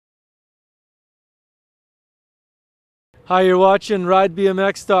Hi, you're watching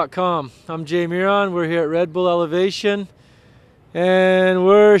RideBMX.com. I'm Jay Miron. We're here at Red Bull Elevation, and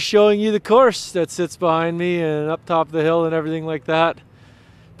we're showing you the course that sits behind me and up top of the hill and everything like that.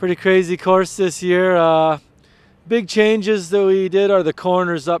 Pretty crazy course this year. Big changes that we did are the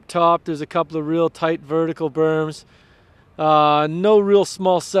corners up top. There's a couple of real tight vertical berms. No real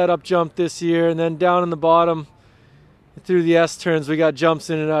small setup jump this year, and then down in the bottom through the S-turns, we got jumps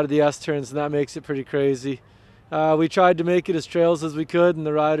in and out of the S-turns, and that makes it pretty crazy. We tried to make it as trails as we could, and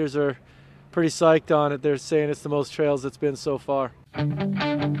the riders are pretty psyched on it. They're saying it's the most trails it's been so far.